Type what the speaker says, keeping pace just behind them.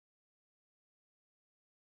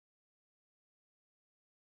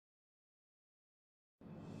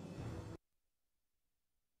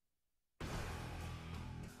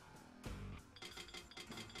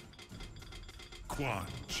Quan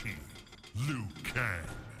Chi, Liu Kang,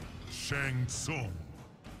 Shang Tsung,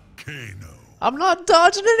 Kano. I'm not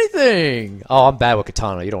dodging anything! Oh, I'm bad with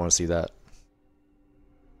katana. You don't want to see that.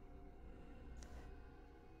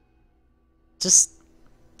 Just...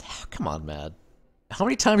 come on, man. How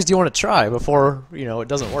many times do you want to try before, you know, it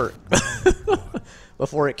doesn't work?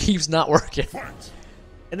 Before it keeps not working.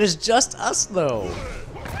 And it's just us, though.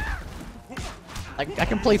 I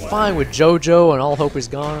can play fine with Jojo and all hope is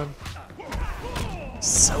gone.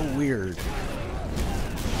 So weird.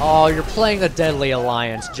 Oh, you're playing the Deadly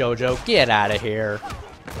Alliance, Jojo. Get out of here.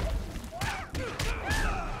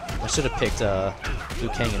 I should have picked Liu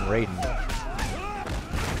Kang and Raiden.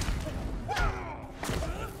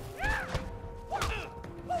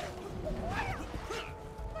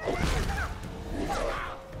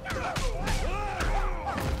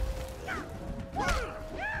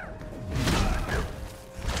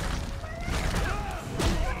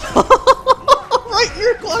 Right in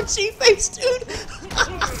your Quan Chi face, dude!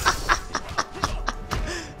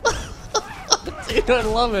 Dude, I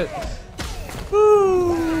love it.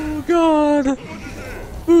 Oh, God.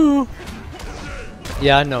 Ooh.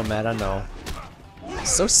 Yeah, I know, Matt, I know.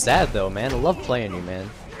 It's so sad, though, man. I love playing you, man.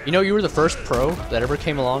 You know, you were the first pro that ever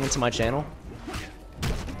came along into my channel.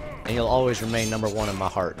 And you'll always remain #1 in my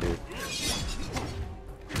heart, dude.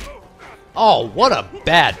 Oh, what a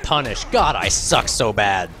bad punish. God, I suck so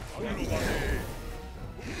bad.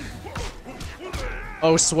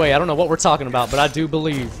 Oh, Sway, I don't know what we're talking about, but I do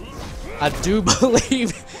believe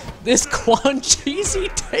this Quan Chi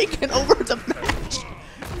taking over the match.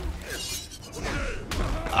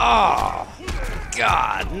 Oh,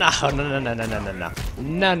 God, no.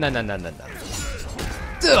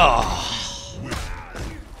 Oh.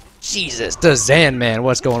 Jesus, the Zan Man,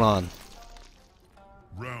 what's going on?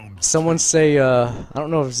 Someone say, I don't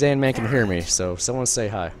know if Zan Man can hear me, so someone say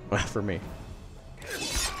hi for me.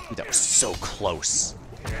 Dude, that was so close.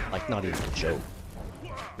 Like, not even a joke.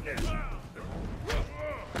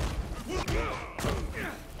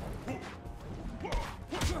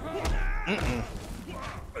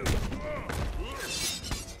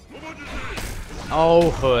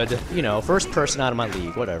 Oh, Hood. You know, first person out of my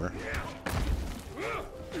league, whatever.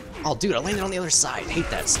 Oh, dude, I landed on the other side. Hate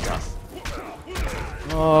that stuff.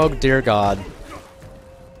 Oh, dear God.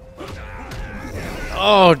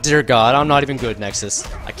 Oh, dear God. I'm not even good, Nexus.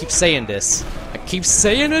 I keep saying this. I keep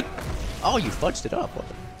saying it. Oh, you fudged it up. What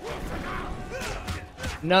the...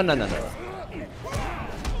 No.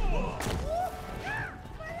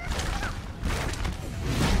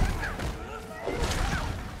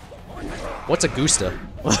 What's a Gusta?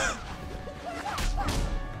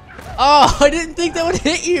 Oh, I didn't think that would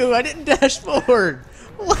hit you. I didn't dash forward.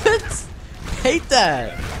 What? Hate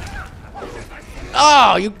that.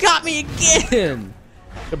 Oh, you got me again.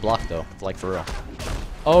 Good block, though. Like, for real.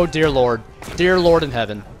 Oh, dear Lord. Dear Lord in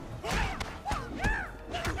heaven.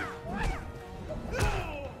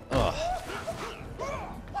 Ugh.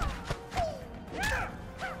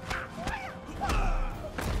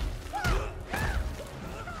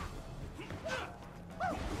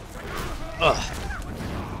 Ugh.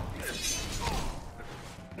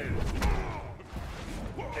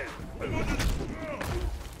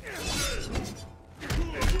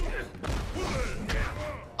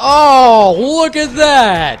 Oh, look at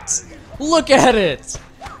that! Look at it!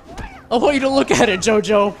 I want you to look at it,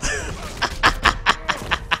 Jojo.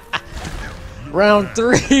 Round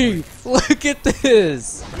 3. Look at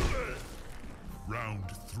this. Round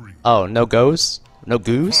 3. Oh, no goes? No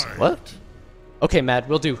goos? What? Okay, Mad,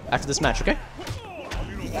 we'll do after this match, okay?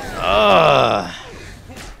 Ugh.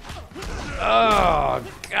 Oh,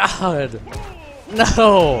 God.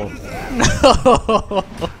 No. No.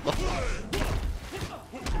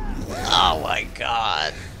 Oh my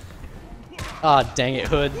God. Ah, oh, dang it,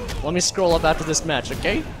 Hood. Let me scroll up after this match,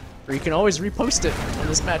 okay? Or you can always repost it when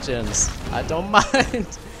this match ends. I don't mind.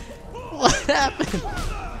 What happened?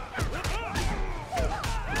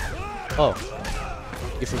 Oh.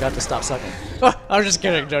 You forgot to stop sucking. Oh, I'm just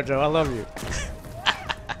kidding, Jojo. I love you.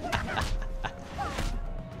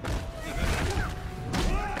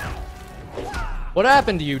 What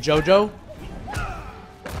happened to you, Jojo?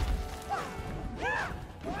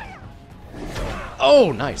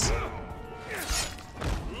 Oh, nice.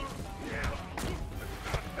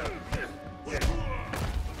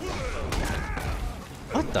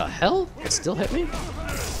 What the hell? It still hit me?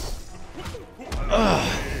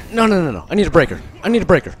 No. I need a breaker. I need a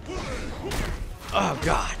breaker. Oh,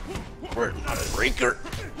 God. Where's my breaker?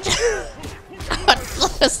 God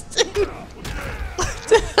bless, dude. What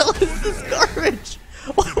the hell is this garbage?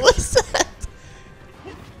 What was that?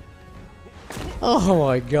 Oh,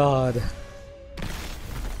 my God.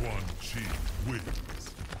 Chi wins.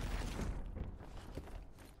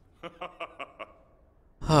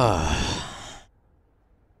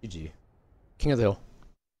 GG. King of the Hill.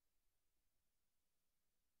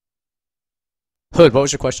 Hood, what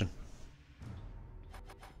was your question?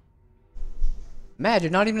 Mad,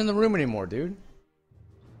 you're not even in the room anymore, dude.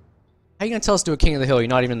 How you gonna tell us to do a King of the Hill? You're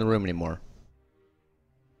not even in the room anymore.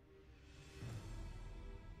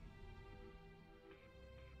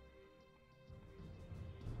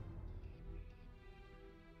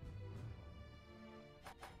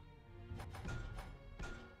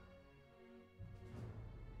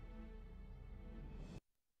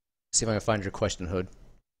 See if I can find your question, Hood.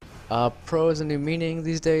 Pro is a new meaning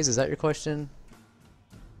these days. Is that your question?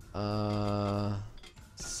 Cyrax.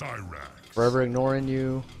 Forever ignoring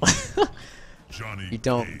you. Johnny You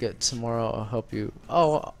don't Cage. get tomorrow. I'll help you.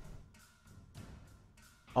 Oh,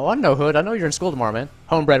 I know, Hood. I know you're in school tomorrow, man.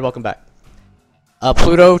 Homebred, welcome back.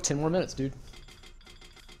 Pluto, 10 more minutes, dude.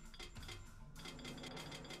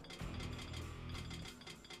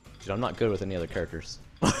 Dude, I'm not good with any other characters.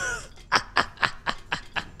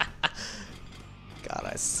 God,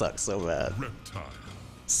 I suck so bad. Reptile.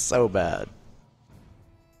 So bad.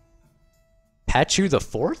 Pachu the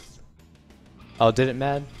 4th? Oh, did it,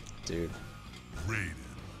 Mad? Dude. Raiden.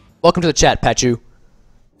 Welcome to the chat, Pachu.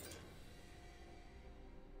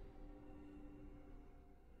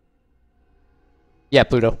 Yeah,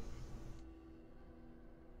 Pluto.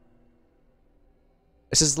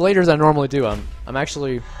 This is later than I normally do. I'm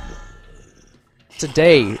actually...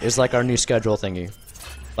 Today is like our new schedule thingy.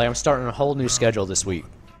 Like, I'm starting a whole new schedule this week.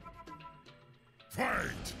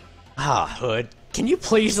 Fight. Ah, Hood. Can you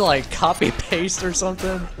please, like, copy-paste or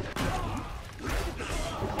something?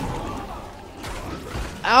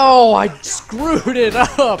 Ow, I screwed it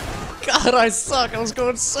up! God, I suck. I was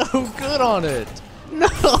going so good on it. No!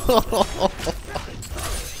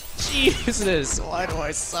 Jesus, why do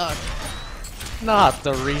I suck? Not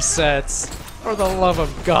the resets. For the love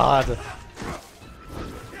of God.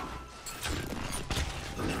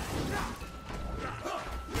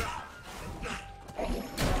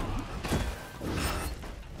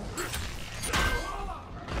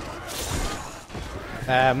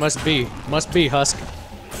 Must be, Husk.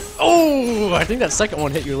 Oh, I think that second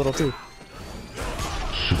one hit you a little too.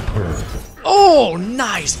 Oh,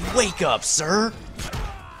 nice! Wake up, sir!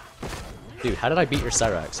 Dude, how did I beat your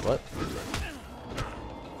Cyrax? What?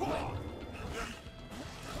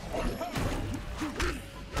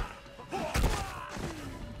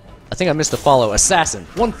 I think I missed the follow. Assassin.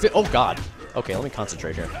 Oh, God. Okay, let me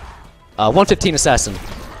concentrate here. 115 Assassin.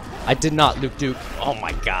 I did not Luke Duke. Oh,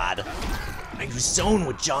 my God. I zone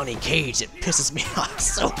with Johnny Cage. It pisses me off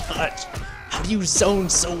so much. How do you zone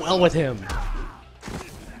so well with him?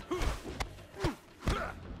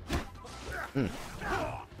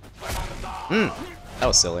 That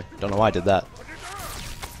was silly. Don't know why I did that.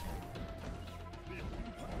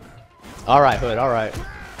 Alright, Hood, alright.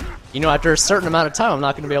 You know, after a certain amount of time, I'm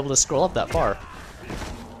not going to be able to scroll up that far.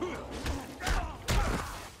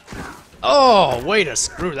 Oh, way to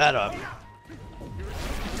screw that up.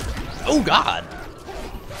 Oh, God.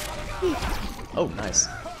 Oh, nice.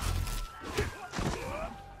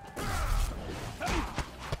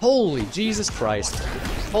 Holy Jesus Christ.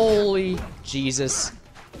 Holy Jesus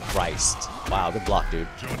Christ. Wow, good block, dude.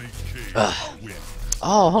 Johnny Cage wins.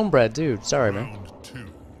 Oh, homebred, dude. Sorry, man. Round 2.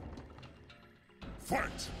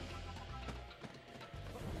 Fight.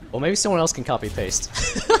 Well, maybe someone else can copy-paste.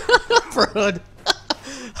 For Hood.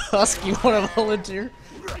 Husk, you want to volunteer?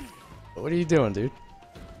 What are you doing, dude?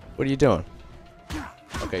 What are you doing?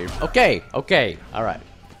 Okay, okay. Alright,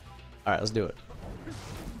 let's do it.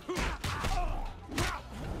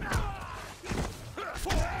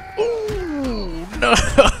 Ooh, no!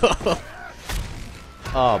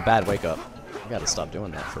 Oh, bad wake up. You gotta stop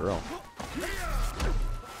doing that for real.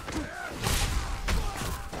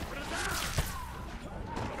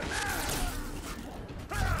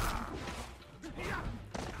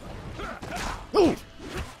 Ooh!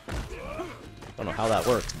 Don't know how that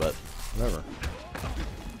worked, but whatever.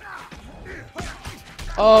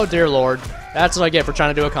 Oh dear lord. That's what I get for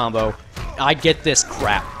trying to do a combo. I get this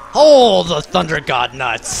crap. Oh, the Thunder God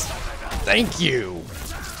nuts! Thank you!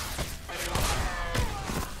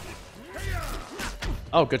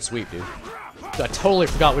 Oh, good sweep, dude. I totally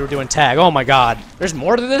forgot we were doing tag. Oh my god. There's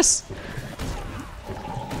more to this?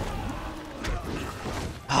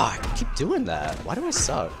 Ah, I keep doing that. Why do I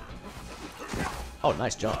suck? Oh,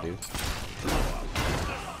 nice jump, dude.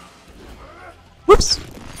 Whoops!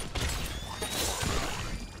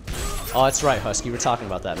 Oh, that's right, Husk. You were talking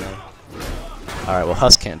about that, man. Alright, well,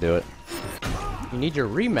 Husk can't do it. You need your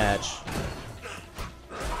rematch.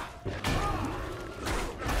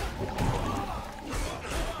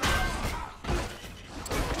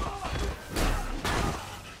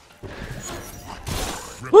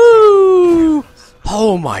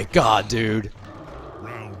 Oh my god, dude.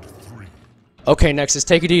 Round 3. Okay, Nexus,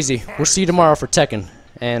 take it easy. We'll see you tomorrow for Tekken,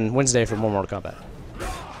 and Wednesday for more Mortal Kombat.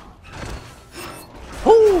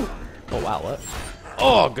 Oh! Oh, wow, what?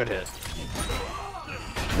 Oh, good hit.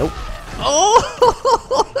 Nope.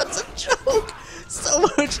 Oh! That's a joke! So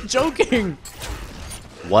much joking!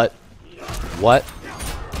 What? What?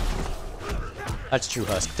 That's true,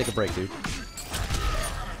 Husk. Take a break, dude.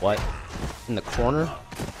 What? In the corner?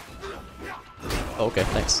 Oh, okay,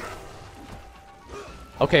 thanks.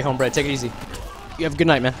 Okay, homebred, take it easy. You have a good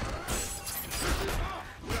night, man.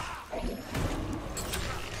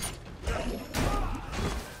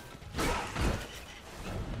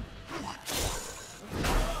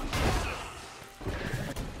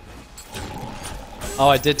 Oh,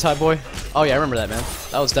 I did, Ty Boy? Oh, yeah, I remember that, man.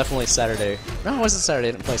 That was definitely Saturday. No, it wasn't Saturday.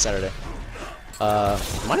 I didn't play Saturday.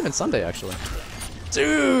 It might have been Sunday, actually.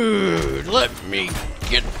 Dude, let me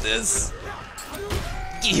get this.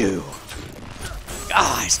 You.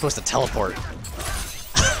 Ah, I'm supposed to teleport.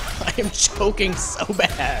 I am choking so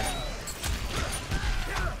bad.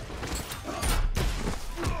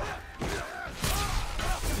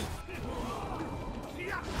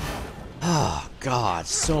 Oh, God,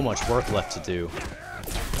 so much work left to do.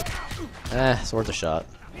 It's worth a shot.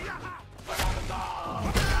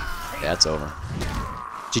 Yeah, it's over.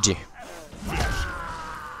 GG.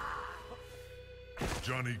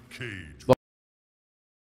 Johnny Cage.